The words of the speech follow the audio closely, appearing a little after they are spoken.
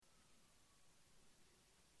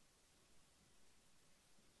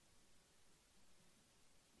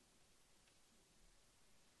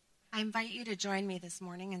invite you to join me this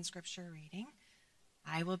morning in scripture reading.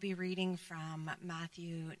 I will be reading from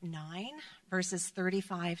Matthew 9, verses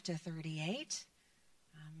 35 to 38.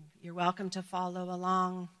 You're welcome to follow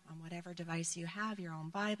along on whatever device you have, your own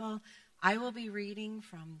Bible. I will be reading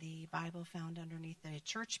from the Bible found underneath the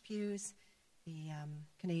church pews, the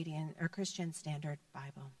Canadian or Christian Standard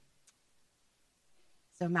Bible.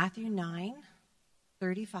 So Matthew 9,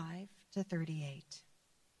 35 to 38.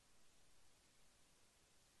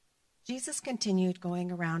 Jesus continued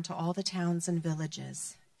going around to all the towns and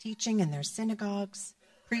villages, teaching in their synagogues,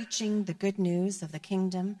 preaching the good news of the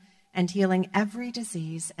kingdom, and healing every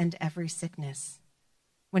disease and every sickness.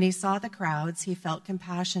 When he saw the crowds, he felt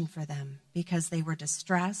compassion for them because they were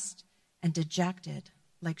distressed and dejected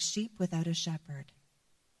like sheep without a shepherd.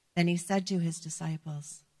 Then he said to his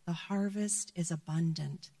disciples, "The harvest is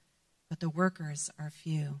abundant, but the workers are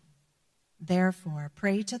few. Therefore,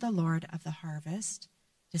 pray to the Lord of the harvest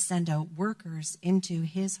to send out workers into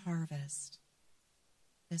his harvest."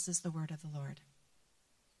 This is the word of the Lord.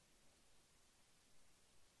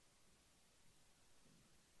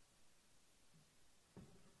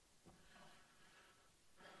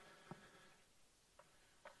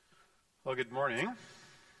 Well, good morning.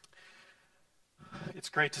 It's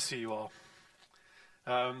great to see you all.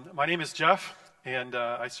 My name is Jeff, and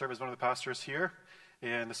I serve as one of the pastors here.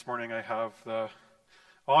 And this morning I have the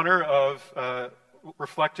honor of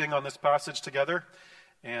reflecting on this passage together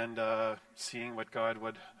and seeing what God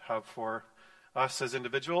would have for us as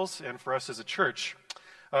individuals and for us as a church.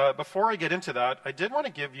 Before I get into that, I did want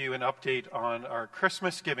to give you an update on our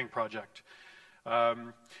Christmas giving project.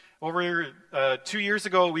 Over 2 years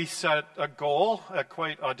ago, we set a goal, a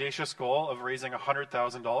quite audacious goal, of raising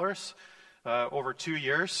 $100,000 over 2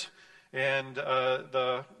 years. And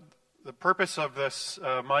the purpose of this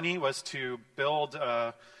money was to build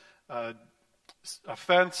a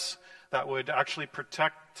fence that would actually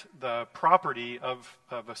protect the property of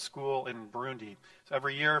a school in Burundi. So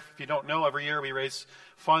every year, if you don't know, every year we raise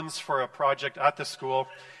funds for a project at the school.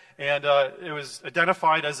 And it was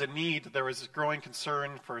identified as a need. There was growing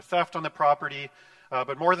concern for theft on the property,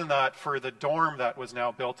 but more than that, for the dorm that was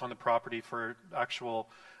now built on the property for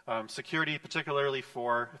actual security, particularly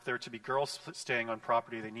for if there were to be girls staying on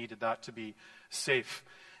property, they needed that to be safe.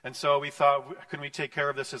 And so we thought, can we take care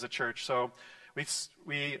of this as a church? So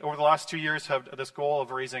we over the last 2 years have this goal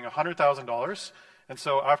of raising $100,000. And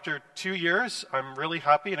so after 2 years, I'm really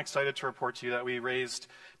happy and excited to report to you that we raised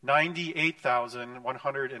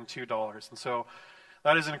 $98,102. And so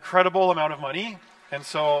that is an incredible amount of money. And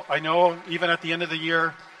so I know even at the end of the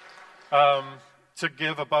year, to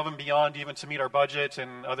give above and beyond, even to meet our budget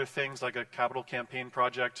and other things like a capital campaign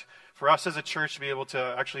project, for us as a church to be able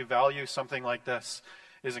to actually value something like this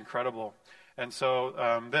is incredible. And so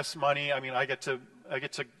this money, I get to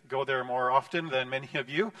go there more often than many of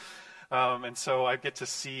you. And so I get to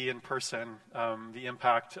see in person the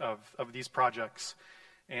impact of these projects.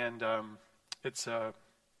 And it's a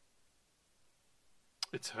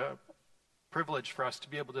privilege for us to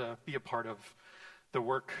be able to be a part of the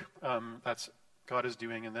work that's God is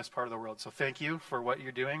doing in this part of the world. So thank you for what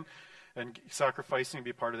you're doing and sacrificing to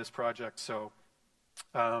be part of this project. So,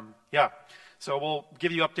 So we'll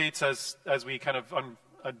give you updates as we kind of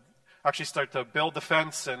actually start to build the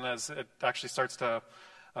fence and as it actually starts to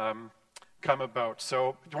come about.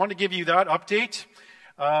 So I want to give you that update.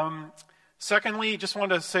 Secondly, just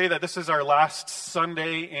wanted to say that this is our last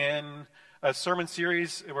Sunday in a sermon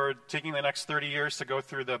series. We're taking the next 30 years to go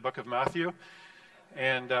through the book of Matthew.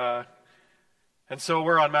 And so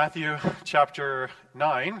we're on Matthew chapter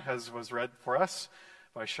 9, as was read for us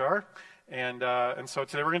by Char. And so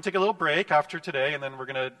today we're going to take a little break after today, and then we're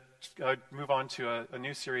going to move on to a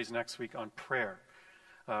new series next week on prayer.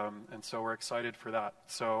 And so we're excited for that.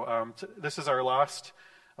 So this is our last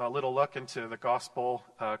little look into the gospel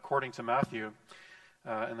according to Matthew,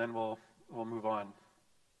 and then we'll move on.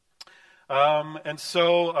 And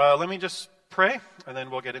so let me just pray, and then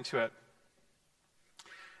we'll get into it.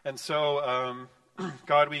 And so,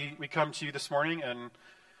 God, we come to you this morning, and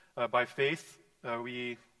by faith,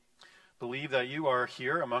 we believe that you are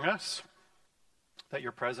here among us, that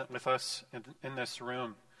you're present with us in this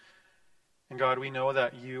room. And God, we know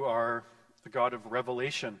that you are the God of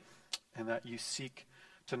revelation, and that you seek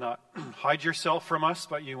to not hide yourself from us,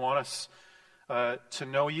 but you want us to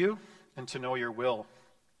know you and to know your will.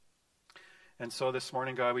 And so this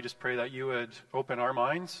morning, God, we just pray that you would open our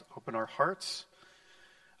minds, open our hearts,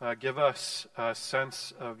 give us a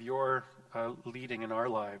sense of your leading in our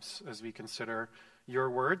lives as we consider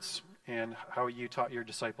your words and how you taught your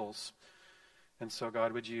disciples. And so,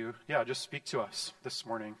 God, would you, just speak to us this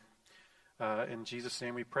morning. In Jesus'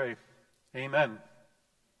 name we pray. Amen.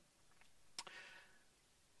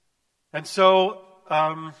 And so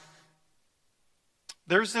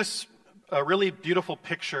there's this really beautiful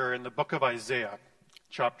picture in the book of Isaiah,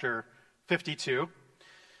 chapter 52.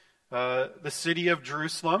 The city of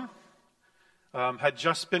Jerusalem had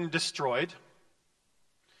just been destroyed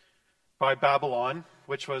by Babylon,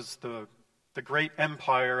 which was the great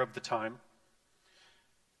empire of the time.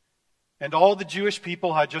 And all the Jewish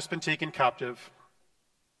people had just been taken captive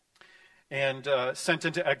and sent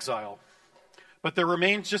into exile. But there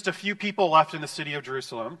remained just a few people left in the city of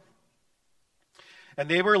Jerusalem. And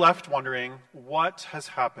they were left wondering, what has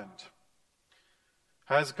happened?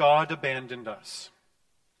 Has God abandoned us?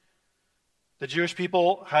 The Jewish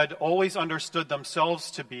people had always understood themselves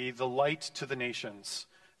to be the light to the nations.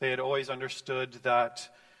 They had always understood that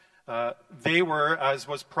they were, as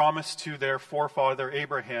was promised to their forefather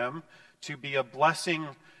Abraham, to be a blessing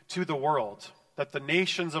to the world, that the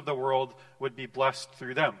nations of the world would be blessed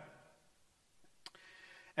through them.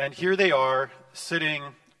 And here they are, sitting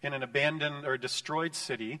in an abandoned or destroyed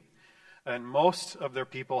city, and most of their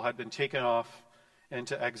people had been taken off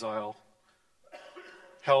into exile,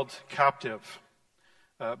 held captive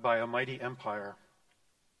by a mighty empire.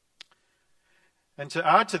 And to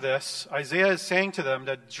add to this, Isaiah is saying to them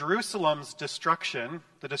that Jerusalem's destruction,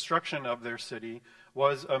 the destruction of their city,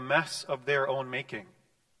 was a mess of their own making.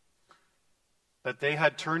 That they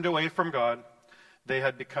had turned away from God, they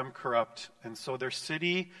had become corrupt, and so their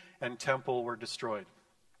city and temple were destroyed.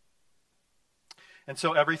 And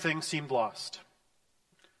so everything seemed lost.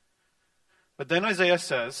 But then Isaiah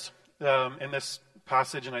says, in this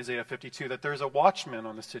passage in Isaiah 52, that there's a watchman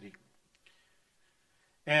on the city.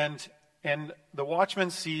 And the watchman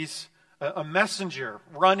sees a messenger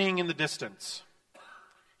running in the distance.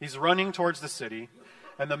 He's running towards the city,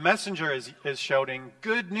 and the messenger is shouting,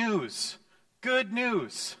 "Good news! Good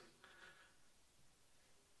news!"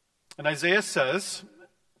 And Isaiah says,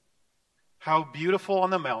 "How beautiful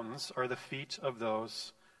on the mountains are the feet of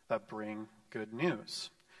those that bring good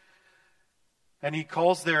news." And he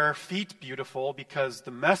calls their feet beautiful because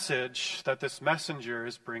the message that this messenger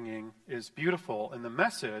is bringing is beautiful. And the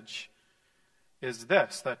message is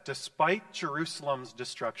this, that despite Jerusalem's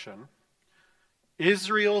destruction,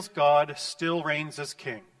 Israel's God still reigns as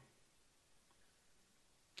king.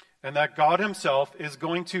 And that God himself is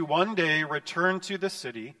going to one day return to the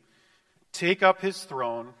city, take up his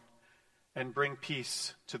throne, and bring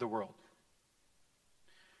peace to the world.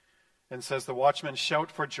 And says the watchmen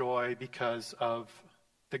shout for joy because of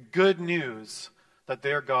the good news that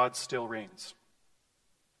their God still reigns.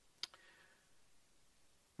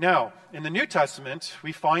 Now, in the New Testament,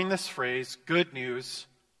 we find this phrase, good news,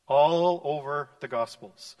 all over the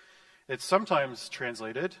Gospels. It's sometimes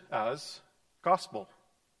translated as gospel.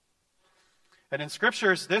 And in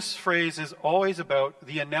Scriptures, this phrase is always about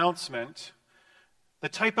the announcement. The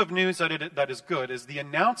type of news that is good is the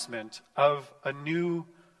announcement of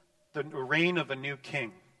the reign of a new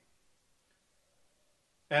king.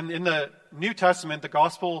 And in the New Testament, the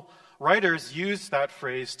gospel writers use that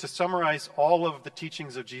phrase to summarize all of the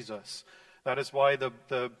teachings of Jesus. That is why the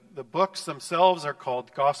books themselves are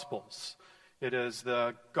called gospels. It is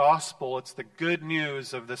the gospel, it's the good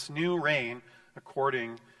news of this new reign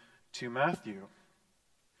according to Matthew.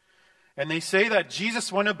 And they say that Jesus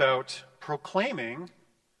went about proclaiming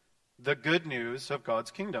the good news of God's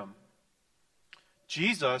kingdom.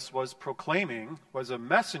 Jesus was a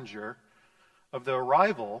messenger of the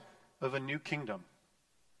arrival of a new kingdom.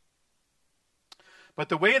 But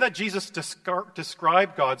the way that Jesus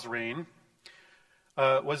described God's reign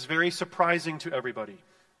was very surprising to everybody.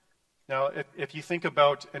 Now, if you think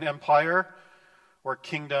about an empire or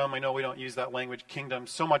kingdom, I know we don't use that language, kingdom,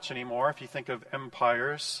 so much anymore. If you think of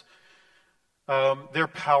empires, they're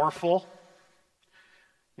powerful.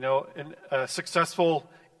 You know, a successful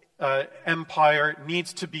empire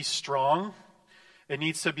needs to be strong. It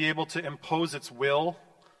needs to be able to impose its will.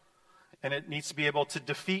 And it needs to be able to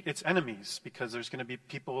defeat its enemies because there's going to be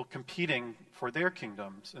people competing for their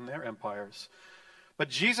kingdoms and their empires. But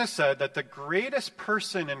Jesus said that the greatest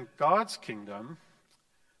person in God's kingdom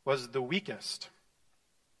was the weakest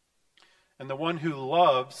and the one who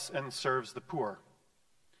loves and serves the poor.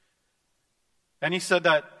 And he said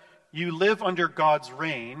that you live under God's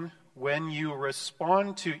reign when you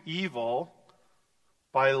respond to evil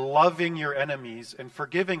by loving your enemies and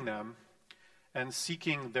forgiving them and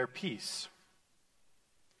seeking their peace.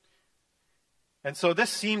 And so this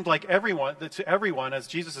seemed like to everyone, as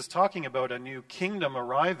Jesus is talking about a new kingdom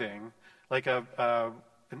arriving, like an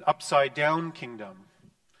upside-down kingdom.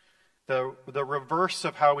 The reverse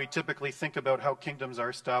of how we typically think about how kingdoms are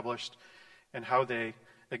established and how they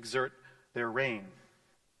exert their reign.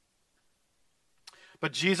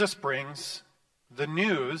 But Jesus brings the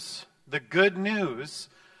news, the good news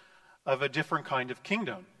of a different kind of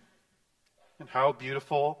kingdom. And how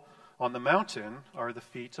beautiful on the mountain are the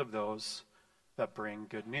feet of those that bring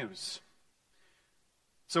good news.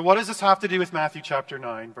 So what does this have to do with Matthew chapter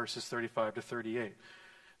 9, verses 35 to 38?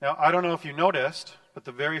 Now, I don't know if you noticed, but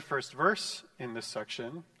the very first verse in this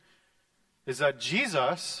section is that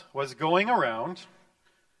Jesus was going around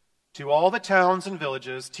to all the towns and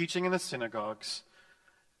villages, teaching in the synagogues,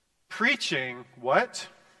 preaching what?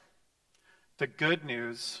 The good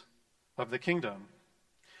news of the kingdom.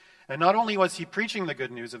 And not only was he preaching the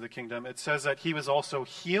good news of the kingdom, it says that he was also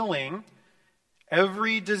healing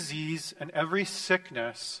every disease and every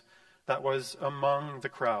sickness that was among the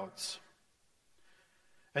crowds.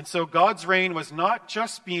 And so God's reign was not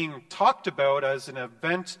just being talked about as an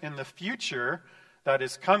event in the future that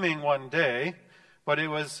is coming one day, but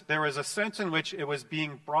there was a sense in which it was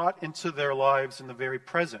being brought into their lives in the very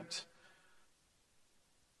present.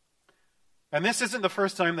 And this isn't the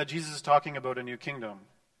first time that Jesus is talking about a new kingdom.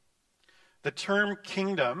 The term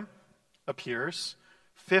kingdom appears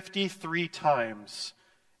 53 times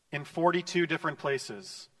in 42 different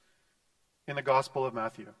places in the Gospel of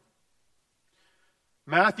Matthew.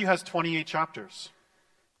 Matthew has 28 chapters.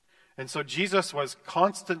 And so Jesus was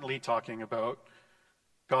constantly talking about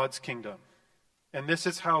God's kingdom. And this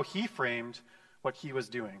is how he framed what he was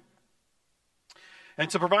doing. And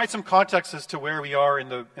to provide some context as to where we are in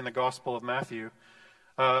the Gospel of Matthew,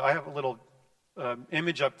 I have a little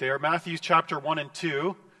image up there. Matthew chapter 1 and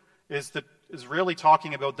 2 is really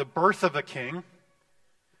talking about the birth of a king.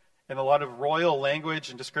 And a lot of royal language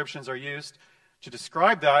and descriptions are used to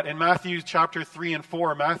describe that. In Matthew chapter 3 and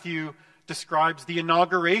 4, Matthew describes the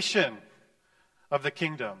inauguration of the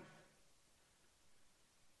kingdom,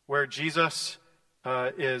 where Jesus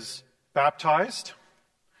is baptized,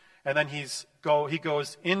 and then he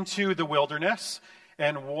goes into the wilderness.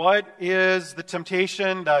 And what is the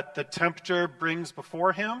temptation that the tempter brings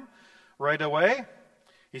before him right away?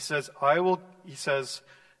 He says,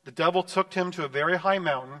 the devil took him to a very high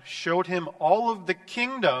mountain, showed him all of the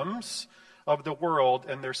kingdoms of the world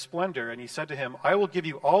and their splendor. And he said to him, I will give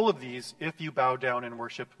you all of these if you bow down and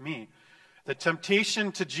worship me. The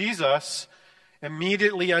temptation to Jesus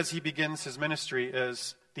immediately as he begins his ministry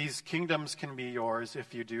is, these kingdoms can be yours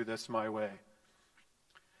if you do this my way.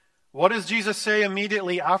 What does Jesus say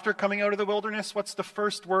immediately after coming out of the wilderness? What's the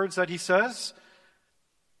first words that he says?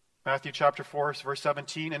 Matthew chapter 4, verse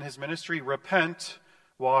 17, in his ministry, repent.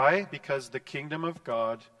 Why? Because the kingdom of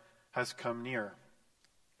God has come near.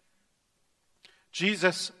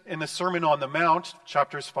 Jesus, in the Sermon on the Mount,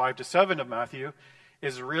 chapters 5 to 7 of Matthew,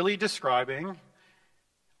 is really describing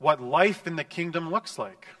what life in the kingdom looks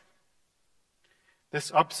like.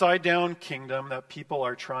 This upside-down kingdom that people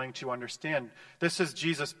are trying to understand. This is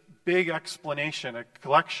Jesus' big explanation, a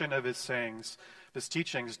collection of his sayings, his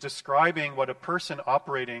teachings, describing what a person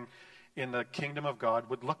operating in the kingdom of God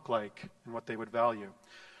would look like and what they would value.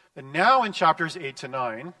 And now in chapters 8 to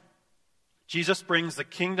 9, Jesus brings the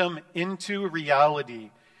kingdom into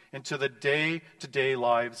reality, into the day-to-day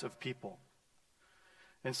lives of people.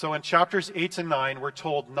 And so in chapters 8 to 9, we're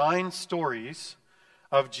told 9 stories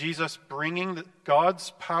of Jesus bringing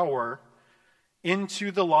God's power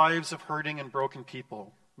into the lives of hurting and broken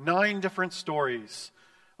people. 9 different stories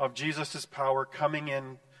of Jesus' power coming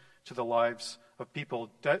in to the lives of people.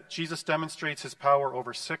 Jesus demonstrates his power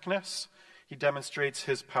over sickness. He demonstrates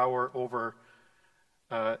his power over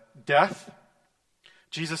death.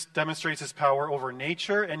 Jesus demonstrates his power over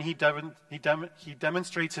nature, and he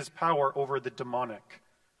demonstrates his power over the demonic.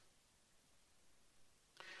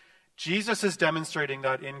 Jesus is demonstrating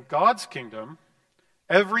that in God's kingdom,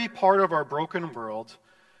 every part of our broken world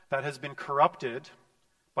that has been corrupted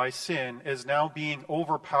by sin is now being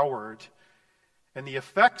overpowered, and the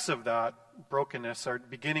effects of that brokenness are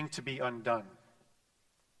beginning to be undone.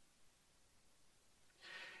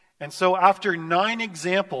 And so after 9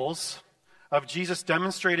 examples of Jesus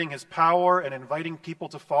demonstrating his power and inviting people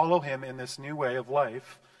to follow him in this new way of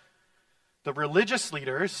life, the religious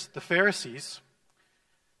leaders, the Pharisees,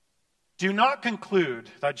 do not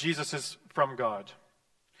conclude that Jesus is from God.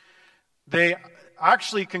 They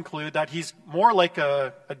actually conclude that he's more like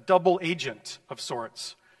a double agent of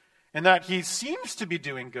sorts, and that he seems to be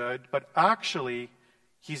doing good, but actually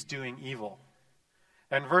he's doing evil.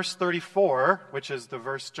 And verse 34, which is the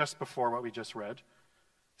verse just before what we just read,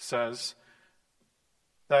 says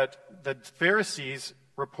that the Pharisees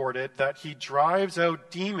reported that he drives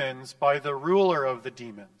out demons by the ruler of the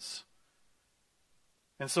demons.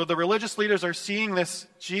 And so the religious leaders are seeing this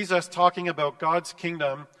Jesus talking about God's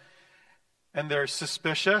kingdom, and they're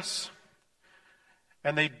suspicious,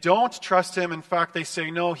 and they don't trust him. In fact, they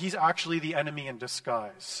say, no, he's actually the enemy in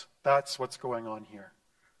disguise. That's what's going on here.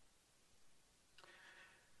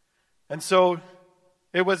 And so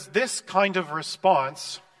it was this kind of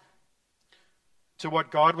response to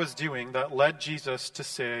what God was doing that led Jesus to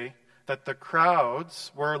say that the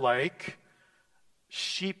crowds were like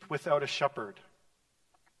sheep without a shepherd.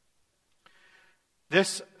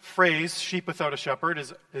 This phrase, sheep without a shepherd,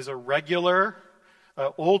 is a regular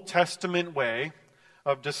Old Testament way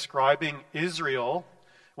of describing Israel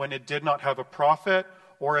when it did not have a prophet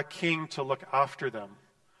or a king to look after them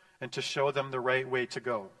and to show them the right way to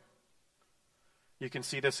go. You can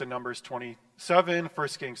see this in Numbers 27, 1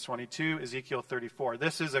 Kings 22, Ezekiel 34.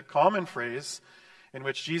 This is a common phrase in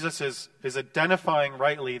which Jesus is identifying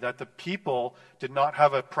rightly that the people did not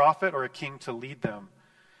have a prophet or a king to lead them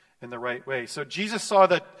in the right way. So Jesus saw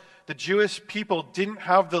that the Jewish people didn't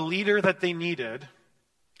have the leader that they needed.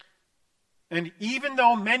 And even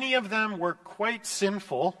though many of them were quite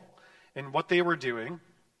sinful in what they were doing,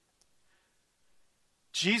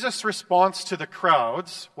 Jesus' response to the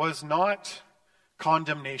crowds was not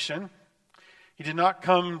condemnation. He did not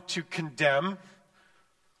come to condemn.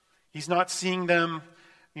 He's not seeing them,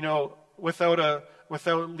 without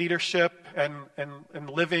leadership and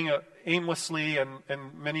living aimlessly and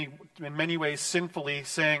in many ways sinfully,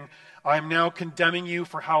 saying, I'm now condemning you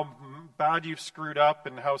for how bad you've screwed up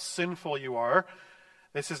and how sinful you are.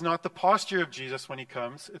 This is not the posture of Jesus when he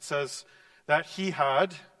comes. It says that he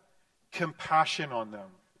had compassion on them.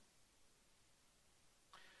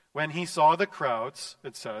 When he saw the crowds,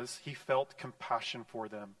 it says, he felt compassion for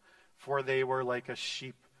them, for they were like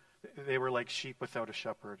sheep without a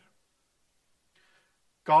shepherd.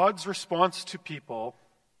 God's response to people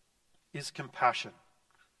is compassion.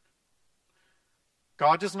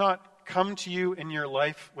 God does not come to you in your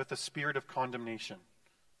life with a spirit of condemnation.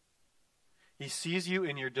 He sees you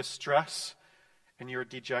in your distress and your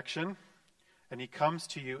dejection, and he comes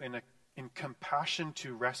to you in compassion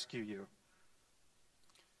to rescue you.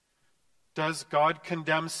 Does God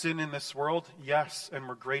condemn sin in this world? Yes, and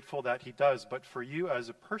we're grateful that he does. But for you as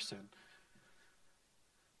a person,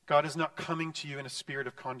 God is not coming to you in a spirit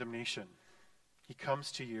of condemnation. He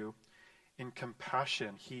comes to you in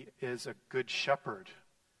compassion. He is a good shepherd.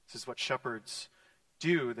 This is what shepherds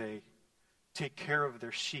do. They take care of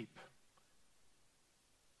their sheep.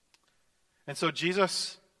 And so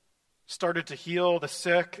Jesus started to heal the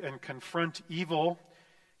sick and confront evil.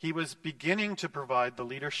 He was beginning to provide the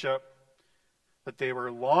leadership that they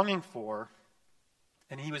were longing for,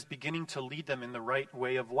 and he was beginning to lead them in the right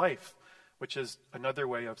way of life, which is another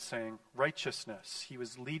way of saying righteousness. He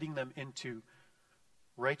was leading them into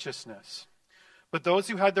righteousness. But those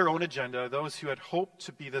who had their own agenda, those who had hoped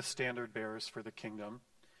to be the standard bearers for the kingdom,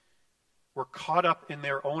 were caught up in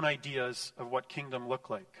their own ideas of what kingdom looked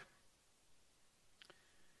like.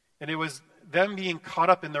 And it was them being caught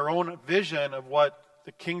up in their own vision of what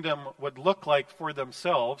the kingdom would look like for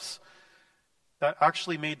themselves that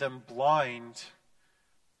actually made them blind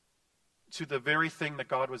to the very thing that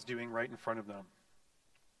God was doing right in front of them.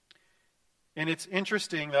 And it's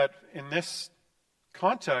interesting that in this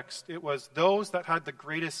context, it was those that had the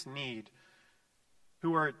greatest need, who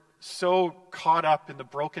were so caught up in the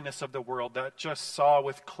brokenness of the world, that just saw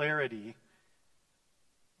with clarity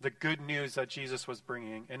the good news that Jesus was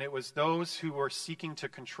bringing. And it was those who were seeking to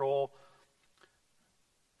control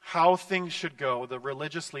how things should go, the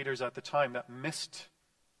religious leaders at the time, that missed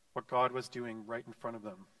what God was doing right in front of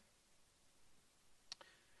them.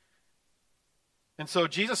 And so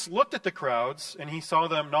Jesus looked at the crowds, and he saw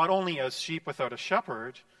them not only as sheep without a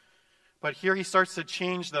shepherd, but here he starts to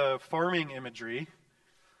change the farming imagery.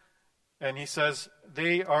 And he says,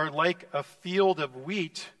 they are like a field of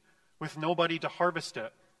wheat with nobody to harvest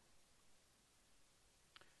it.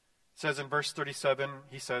 It says in verse 37,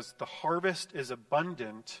 he says, the harvest is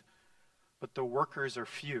abundant, but the workers are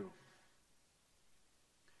few.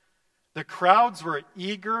 The crowds were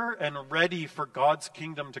eager and ready for God's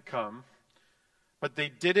kingdom to come, but they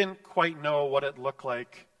didn't quite know what it looked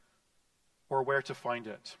like or where to find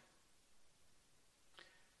it.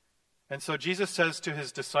 And so Jesus says to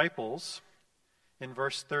his disciples in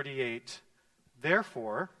verse 38,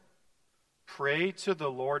 therefore, pray to the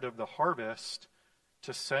Lord of the harvest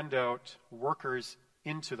to send out workers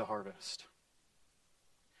into the harvest.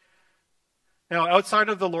 Now, outside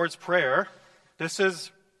of the Lord's Prayer, this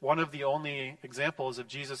is one of the only examples of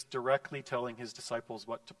Jesus directly telling his disciples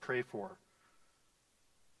what to pray for.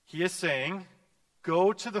 He is saying,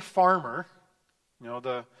 go to the farmer.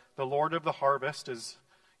 The Lord of the harvest is,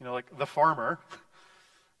 like the farmer,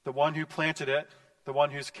 the one who planted it, the one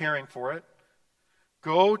who's caring for it.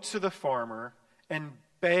 go to the farmer and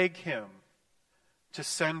beg him to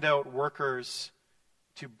send out workers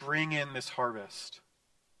to bring in this harvest.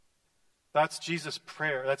 That's Jesus'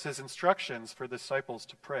 prayer. That's his instructions for the disciples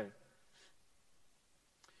to pray.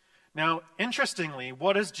 Now, interestingly,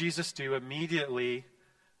 what does Jesus do immediately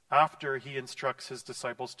after he instructs his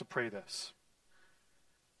disciples to pray this?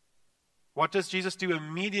 What does Jesus do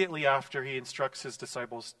immediately after he instructs his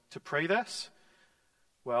disciples to pray this?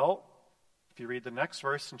 Well, if you read the next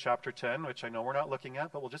verse in chapter 10, which I know we're not looking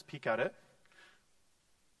at, but we'll just peek at it.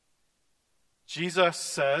 Jesus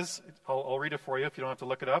says, I'll read it for you if you don't have to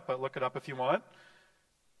look it up, but look it up if you want.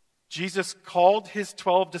 Jesus called his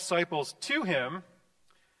 12 disciples to him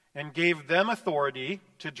and gave them authority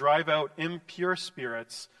to drive out impure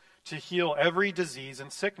spirits, to heal every disease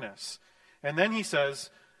and sickness. And then he says,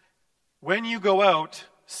 when you go out,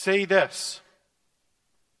 say this.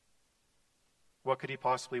 What could he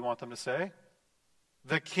possibly want them to say?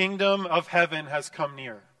 The kingdom of heaven has come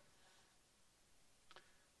near.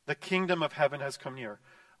 The kingdom of heaven has come near.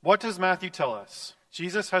 What does Matthew tell us?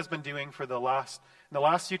 Jesus has been doing in the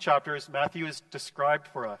last few chapters, Matthew has described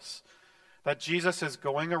for us that Jesus is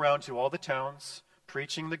going around to all the towns,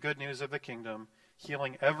 preaching the good news of the kingdom,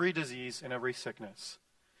 healing every disease and every sickness.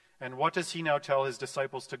 And what does he now tell his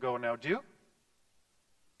disciples to go now do?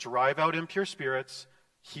 Drive out impure spirits,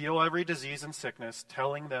 heal every disease and sickness,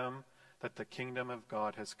 telling them that the kingdom of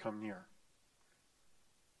God has come near.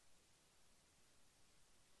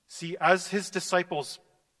 See, as his disciples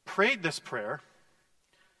prayed this prayer,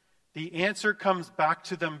 the answer comes back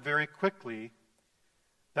to them very quickly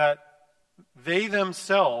that they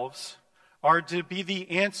themselves are to be the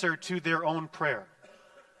answer to their own prayer.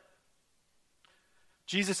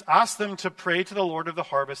 Jesus asked them to pray to the Lord of the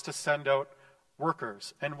harvest to send out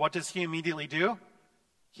workers. And what does he immediately do?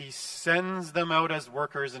 He sends them out as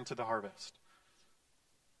workers into the harvest.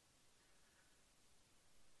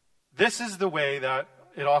 This is the way that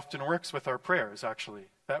it often works with our prayers, actually.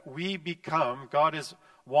 That we become, God is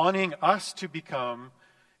wanting us to become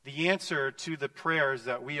the answer to the prayers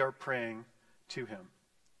that we are praying to him.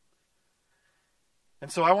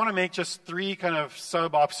 And so I want to make just 3 kind of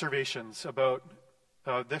sub-observations about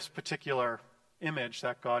this particular image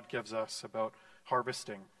that God gives us about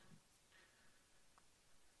harvesting.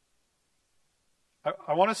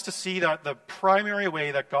 I want us to see that the primary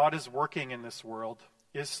way that God is working in this world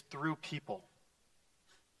is through people.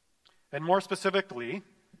 And more specifically,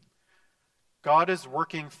 God is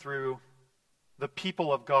working through the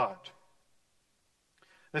people of God.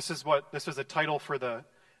 This is a title for the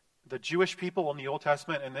Jewish people in the Old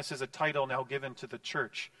Testament, and this is a title now given to the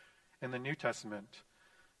church in the New Testament.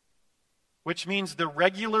 Which means the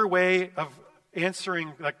regular way of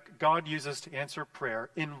answering that God uses to answer prayer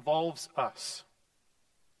involves us.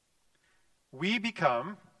 We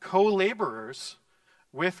become co-laborers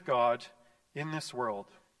with God in this world.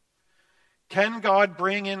 Can God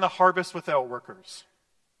bring in the harvest without workers?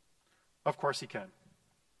 Of course he can.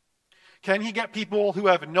 Can he get people who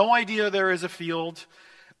have no idea there is a field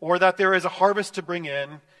or that there is a harvest to bring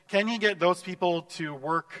in? Can he get those people to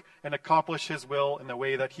work and accomplish his will in the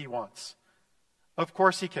way that he wants? Of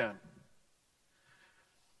course he can.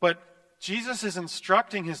 But Jesus is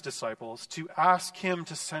instructing his disciples to ask him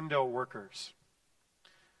to send out workers.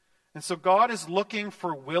 And so God is looking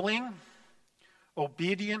for willing,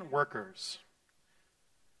 obedient workers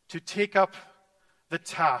to take up the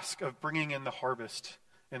task of bringing in the harvest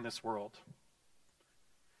in this world.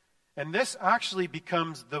 And this actually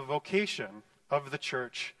becomes the vocation of the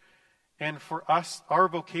church, and for us, our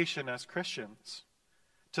vocation as Christians,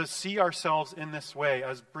 to see ourselves in this way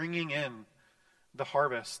as bringing in the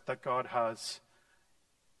harvest that God has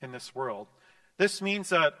in this world. This means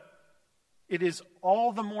that it is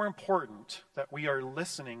all the more important that we are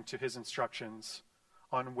listening to his instructions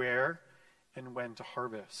on where and when to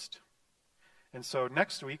harvest. And so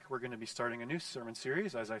next week, we're going to be starting a new sermon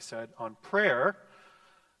series, as I said, on prayer,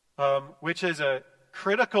 which is a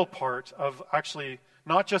critical part of actually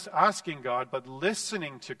not just asking God, but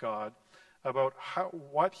listening to God about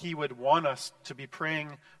what he would want us to be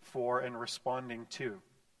praying for and responding to.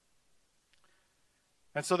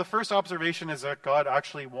 And so the first observation is that God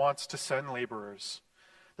actually wants to send laborers.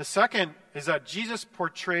 The second is that Jesus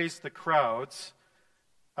portrays the crowds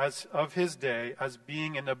of his day as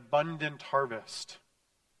being an abundant harvest.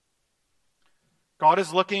 God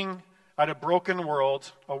is looking at a broken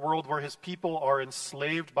world, a world where his people are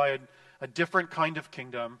enslaved by a different kind of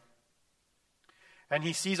kingdom, and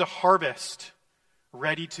he sees a harvest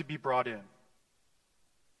ready to be brought in.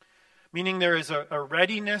 Meaning there is a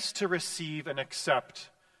readiness to receive and accept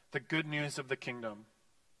the good news of the kingdom.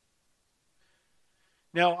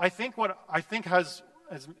 Now, I think has,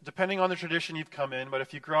 depending on the tradition you've come in, but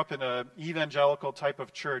if you grew up in an evangelical type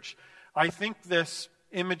of church, I think this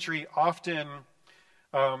imagery often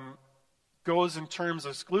goes in terms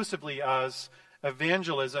exclusively as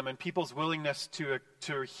evangelism and people's willingness to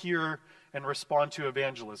hear and respond to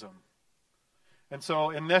evangelism. And so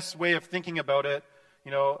in this way of thinking about it,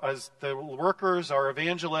 as the workers are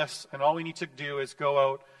evangelists, and all we need to do is go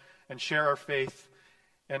out and share our faith.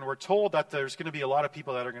 And we're told that there's going to be a lot of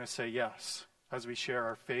people that are going to say yes as we share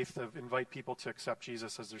our faith, invite people to accept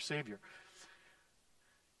Jesus as their Savior.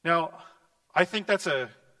 Now, I think that's a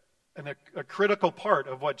critical part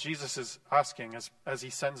of what Jesus is asking as he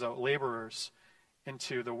sends out laborers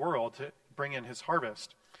into the world to bring in his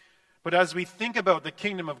harvest. But as we think about the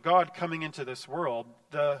kingdom of God coming into this world,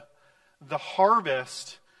 the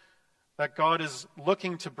harvest that God is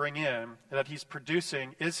looking to bring in, that he's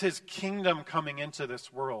producing, is his kingdom coming into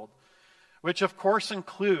this world, which of course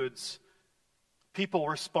includes people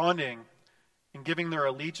responding and giving their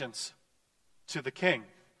allegiance to the king.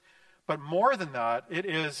 But more than that, it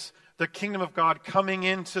is the kingdom of God coming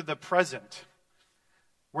into the present,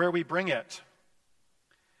 where we bring it.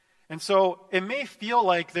 And so it may feel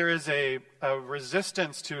like there is a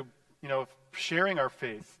resistance to, sharing our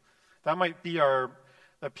faith. That might be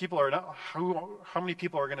that people are not, how many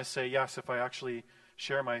people are going to say yes if I actually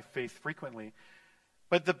share my faith frequently?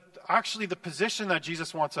 But the position that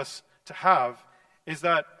Jesus wants us to have is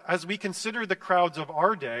that as we consider the crowds of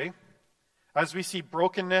our day, as we see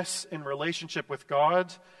brokenness in relationship with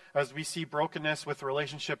God, as we see brokenness with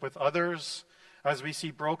relationship with others, as we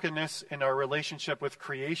see brokenness in our relationship with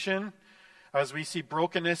creation, as we see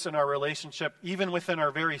brokenness in our relationship even within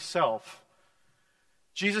our very self,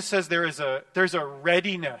 Jesus says there's a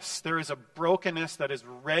readiness, there is a brokenness that is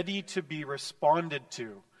ready to be responded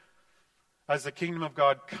to as the kingdom of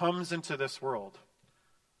God comes into this world.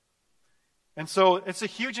 And so it's a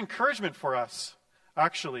huge encouragement for us,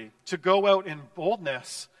 actually, to go out in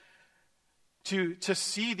boldness, to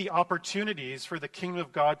see the opportunities for the kingdom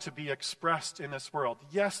of God to be expressed in this world.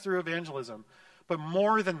 Yes, through evangelism, but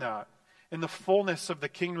more than that, in the fullness of the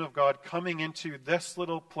kingdom of God coming into this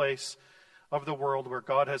little place of the world where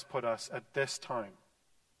God has put us at this time.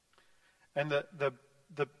 And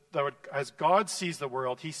as God sees the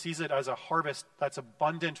world, he sees it as a harvest that's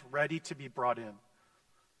abundant, ready to be brought in.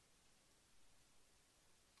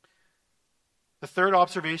 The third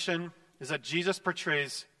observation is that Jesus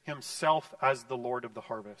portrays himself as the Lord of the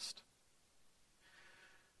harvest.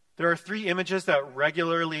 There are three images that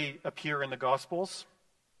regularly appear in the Gospels,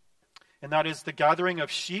 and that is the gathering of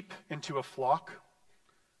sheep into a flock,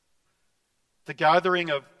 the gathering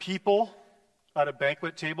of people at a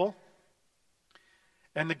banquet table,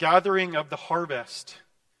 and the gathering of the harvest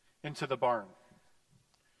into the barn.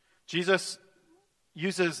 Jesus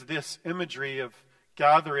uses this imagery of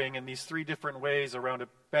gathering in these three different ways around a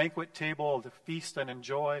banquet table to feast and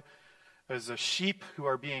enjoy, as a sheep who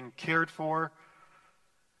are being cared for,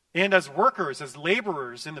 and as workers, as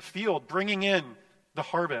laborers in the field, bringing in the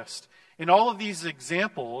harvest. In all of these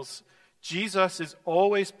examples, Jesus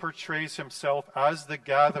always portrays himself as the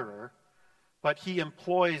gatherer, but he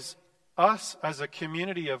employs us as a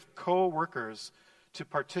community of co-workers to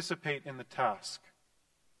participate in the task.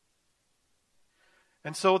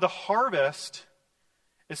 And so the harvest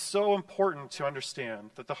is so important to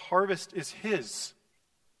understand, that the harvest is his.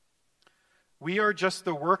 We are just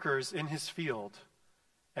the workers in his field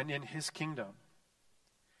and in his kingdom.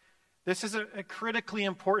 This is a critically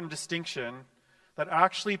important distinction that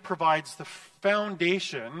actually provides the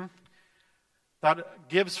foundation that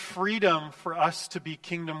gives freedom for us to be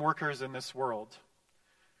kingdom workers in this world.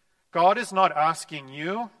 God is not asking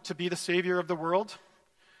you to be the Savior of the world.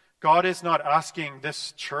 God is not asking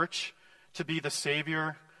this church to be the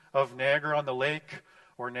Savior of Niagara-on-the-Lake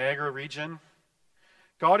or Niagara region.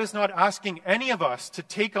 God is not asking any of us to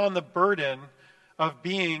take on the burden of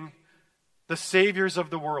being the saviors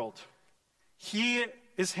of the world. He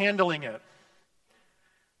is handling it.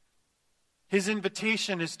 His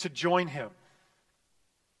invitation is to join him.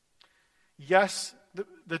 Yes,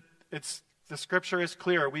 the scripture is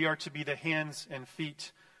clear. We are to be the hands and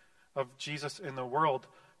feet of Jesus in the world.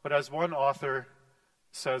 But as one author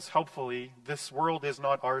says helpfully, this world is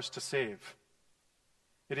not ours to save.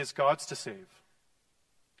 It is God's to save.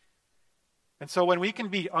 And so when we can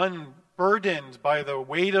be unburdened by the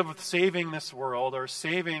weight of saving this world or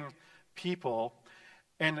saving people,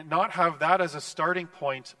 and not have that as a starting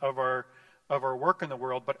point of our work in the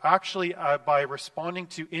world, but actually by responding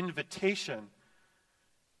to invitation,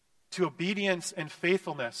 to obedience and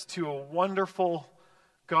faithfulness, to a wonderful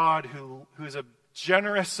God who is a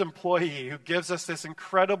generous employee who gives us this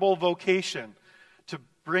incredible vocation to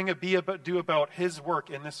do about his work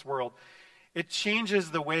in this world, it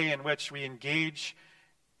changes the way in which we engage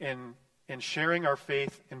in sharing our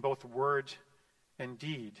faith in both word and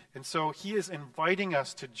deed. And so he is inviting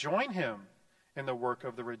us to join him in the work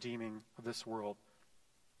of the redeeming of this world.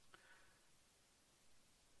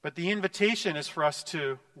 But the invitation is for us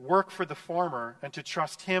to work for the farmer and to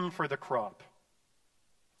trust him for the crop,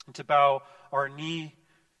 and to bow our knee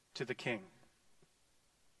to the king.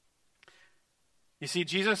 You see,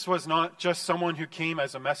 Jesus was not just someone who came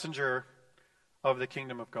as a messenger of the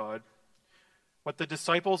kingdom of God. What the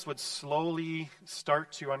disciples would slowly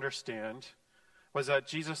start to understand was that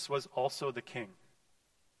Jesus was also the king.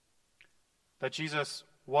 That Jesus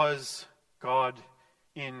was God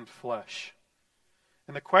in flesh.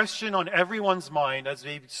 And the question on everyone's mind as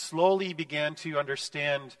they slowly began to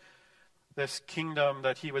understand this kingdom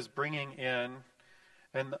that he was bringing in,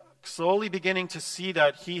 and slowly beginning to see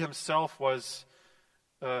that he himself was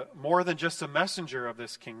more than just a messenger of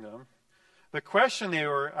this kingdom, the question they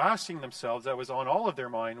were asking themselves that was on all of their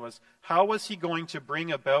mind was, how was he going to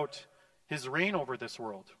bring about his reign over this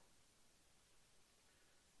world?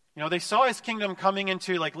 You know, they saw his kingdom coming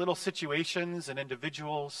into like little situations and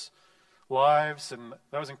individuals' lives, and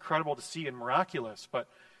that was incredible to see and miraculous. But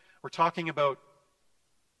we're talking about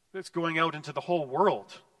it's going out into the whole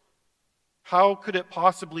world. How could it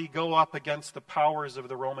possibly go up against the powers of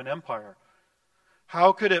the Roman Empire?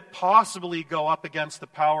 How could it possibly go up against the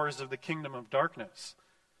powers of the kingdom of darkness?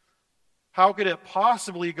 How could it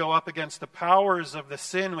possibly go up against the powers of the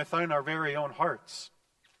sin within our very own hearts?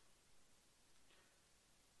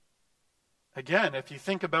 Again, if you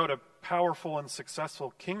think about a powerful and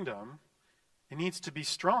successful kingdom, it needs to be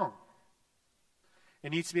strong.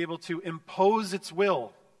 It needs to be able to impose its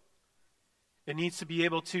will. It needs to be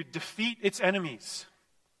able to defeat its enemies.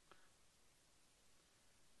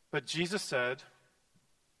 But Jesus said,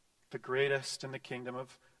 the greatest in the kingdom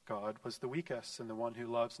of God was the weakest and the one who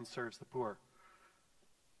loves and serves the poor.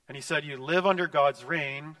 And he said, you live under God's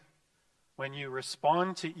reign when you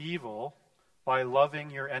respond to evil by loving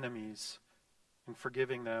your enemies and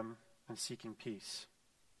forgiving them and seeking peace.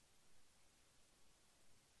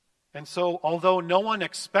 And so, although no one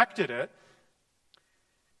expected it,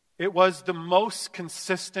 it was the most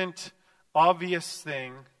consistent, obvious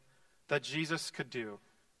thing that Jesus could do.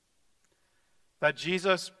 That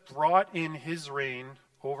Jesus brought in his reign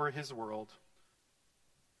over his world.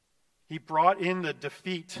 He brought in the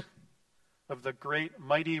defeat of the great,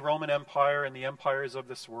 mighty Roman Empire and the empires of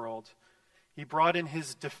this world. He brought in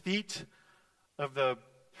his defeat of the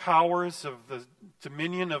powers of the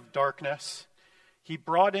dominion of darkness. He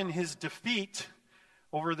brought in his defeat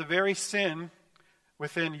over the very sin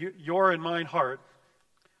within your and mine heart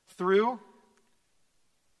through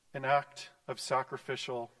an act of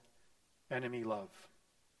sacrificial enemy love.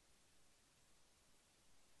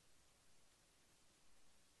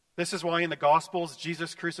 This is why in the Gospels,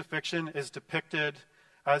 Jesus' crucifixion is depicted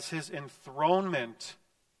as his enthronement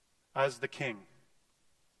as the king.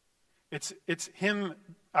 It's him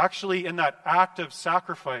actually in that act of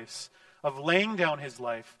sacrifice, of laying down his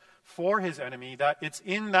life for his enemy, that it's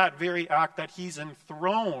in that very act that he's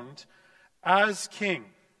enthroned as king.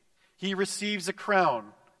 He receives a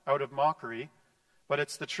crown out of mockery, but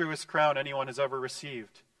it's the truest crown anyone has ever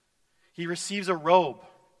received. He receives a robe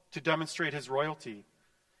to demonstrate his royalty.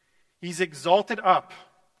 He's exalted up,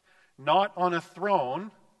 not on a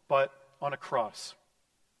throne, but on a cross.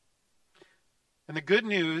 And the good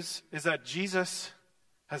news is that Jesus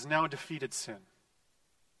has now defeated sin.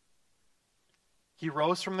 He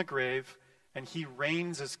rose from the grave, and he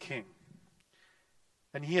reigns as king.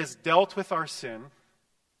 And he has dealt with our sin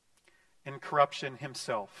and corruption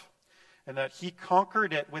himself. And that he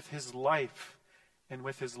conquered it with his life and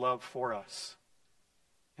with his love for us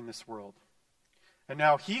in this world. And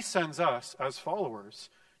now he sends us as followers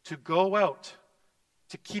to go out,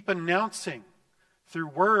 to keep announcing through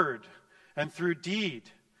word and through deed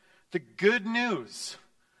the good news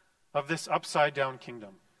of this upside down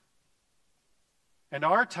kingdom. And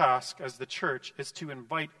our task as the church is to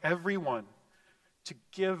invite everyone to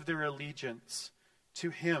give their allegiance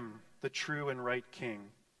to him, the true and right king,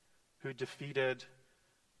 who defeated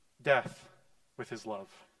death with his love.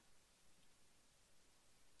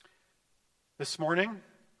 This morning,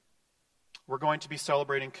 we're going to be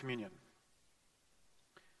celebrating communion.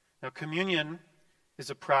 Now, communion is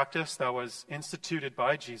a practice that was instituted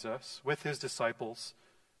by Jesus with his disciples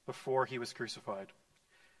before he was crucified.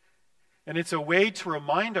 And it's a way to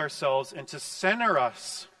remind ourselves and to center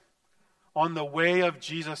us on the way of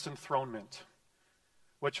Jesus' enthronement,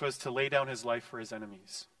 which was to lay down his life for his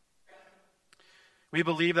enemies. We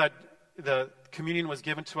believe that the communion was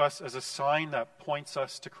given to us as a sign that points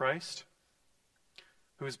us to Christ,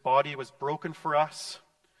 whose body was broken for us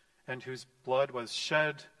and whose blood was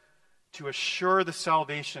shed to assure the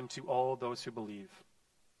salvation to all those who believe.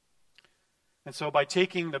 And so by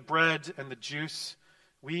taking the bread and the juice,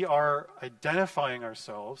 we are identifying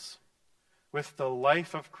ourselves with the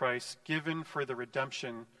life of Christ given for the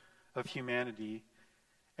redemption of humanity.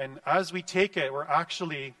 And as we take it, we're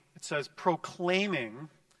actually, it says, proclaiming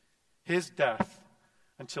his death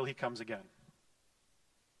until he comes again.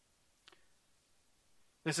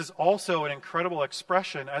 This is also an incredible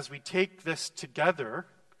expression as we take this together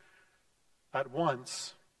at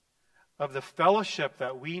once of the fellowship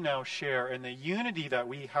that we now share and the unity that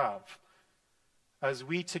we have as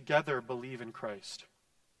we together believe in Christ.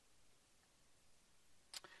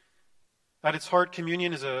 At its heart,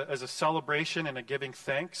 communion is a celebration and a giving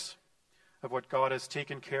thanks of what God has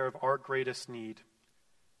taken care of our greatest need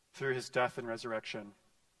through his death and resurrection.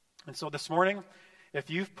 And so this morning, if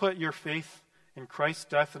you've put your faith in Christ's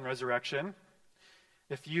death and resurrection,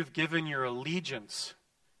 if you've given your allegiance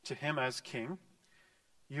to him as king,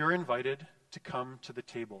 you're invited to come to the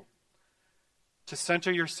table, to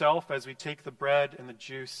center yourself as we take the bread and the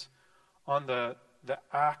juice on the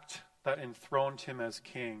act that enthroned him as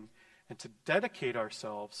king, and to dedicate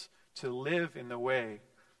ourselves to live in the way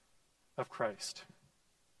of Christ.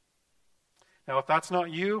 Now, if that's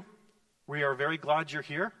not you, we are very glad you're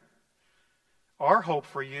here. Our hope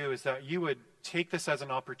for you is that you would take this as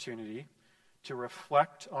an opportunity to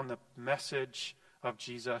reflect on the message of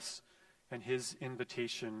Jesus and his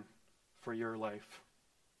invitation for your life.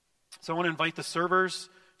 So I want to invite the servers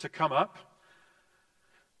to come up.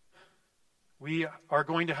 We are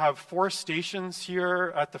going to have 4 stations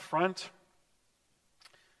here at the front.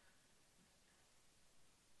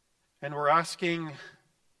 And we're asking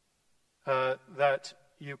that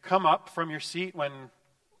you come up from your seat when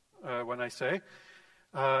I say,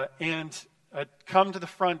 and come to the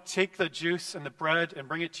front, take the juice and the bread and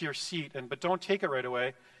bring it to your seat. But don't take it right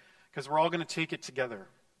away, because we're all going to take it together.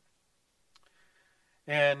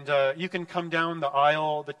 And you can come down the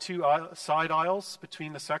aisle, the 2 side aisles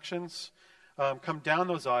between the sections. Come down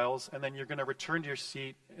those aisles, and then you're going to return to your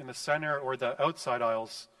seat in the center or the outside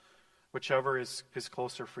aisles, whichever is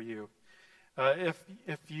closer for you.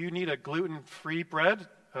 If you need a gluten-free bread,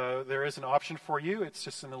 there is an option for you. It's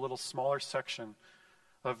just in a little smaller section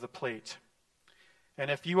of the plate.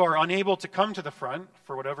 And if you are unable to come to the front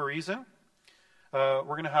for whatever reason, we're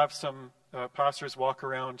going to have some pastors walk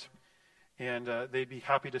around, and they'd be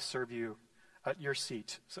happy to serve you at your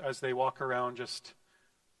seat. So as they walk around, just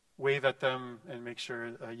wave at them and make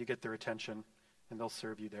sure you get their attention, and they'll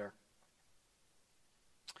serve you there.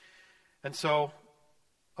 And so,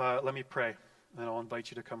 let me pray, and I'll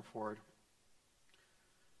invite you to come forward.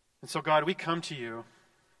 And so, God, we come to you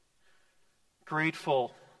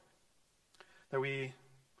grateful that we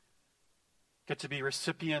get to be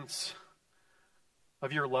recipients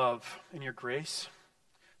of your love and your grace.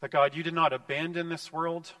 That, God, you did not abandon this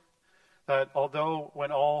world. That although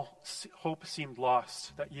when all hope seemed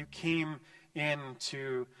lost, that you came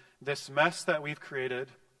into this mess that we've created.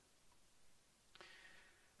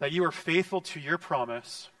 That you are faithful to your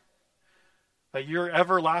promise. That your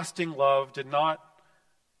everlasting love did not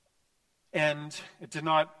end. It did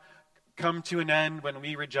not come to an end when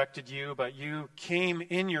we rejected you, but you came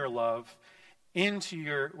in your love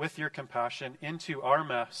with your compassion into our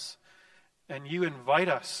mess, and you invite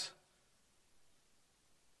us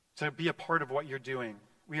to be a part of what you're doing.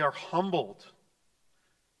 We are humbled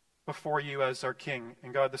before you as our King.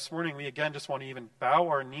 And God, this morning we again just want to even bow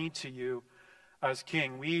our knee to you as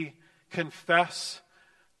King. We confess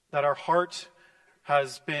that our heart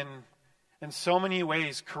has been in so many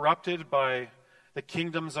ways corrupted by the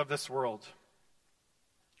kingdoms of this world.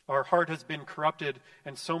 Our heart has been corrupted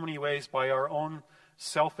in so many ways by our own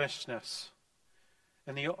selfishness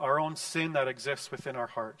and our own sin that exists within our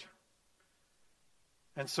heart.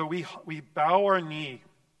 And so we bow our knee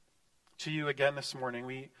to you again this morning.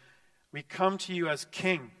 We come to you as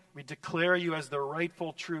King. We declare you as the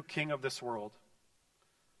rightful, true King of this world.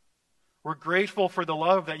 We're grateful for the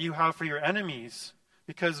love that you have for your enemies,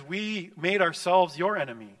 because we made ourselves your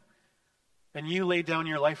enemy, and you laid down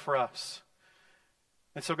your life for us.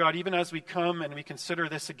 And so, God, even as we come and we consider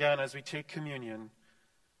this again as we take communion,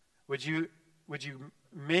 would you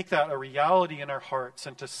make that a reality in our hearts,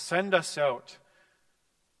 and to send us out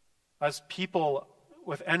as people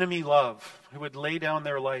with enemy love who would lay down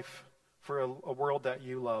their life for a world that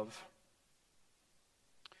you love.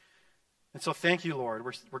 And so thank you, Lord.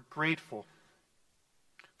 We're grateful.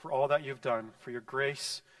 for all that you've done, for your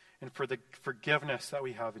grace, and for the forgiveness that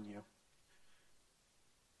we have in you.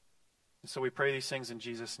 And so we pray these things in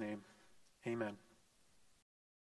Jesus' name. Amen.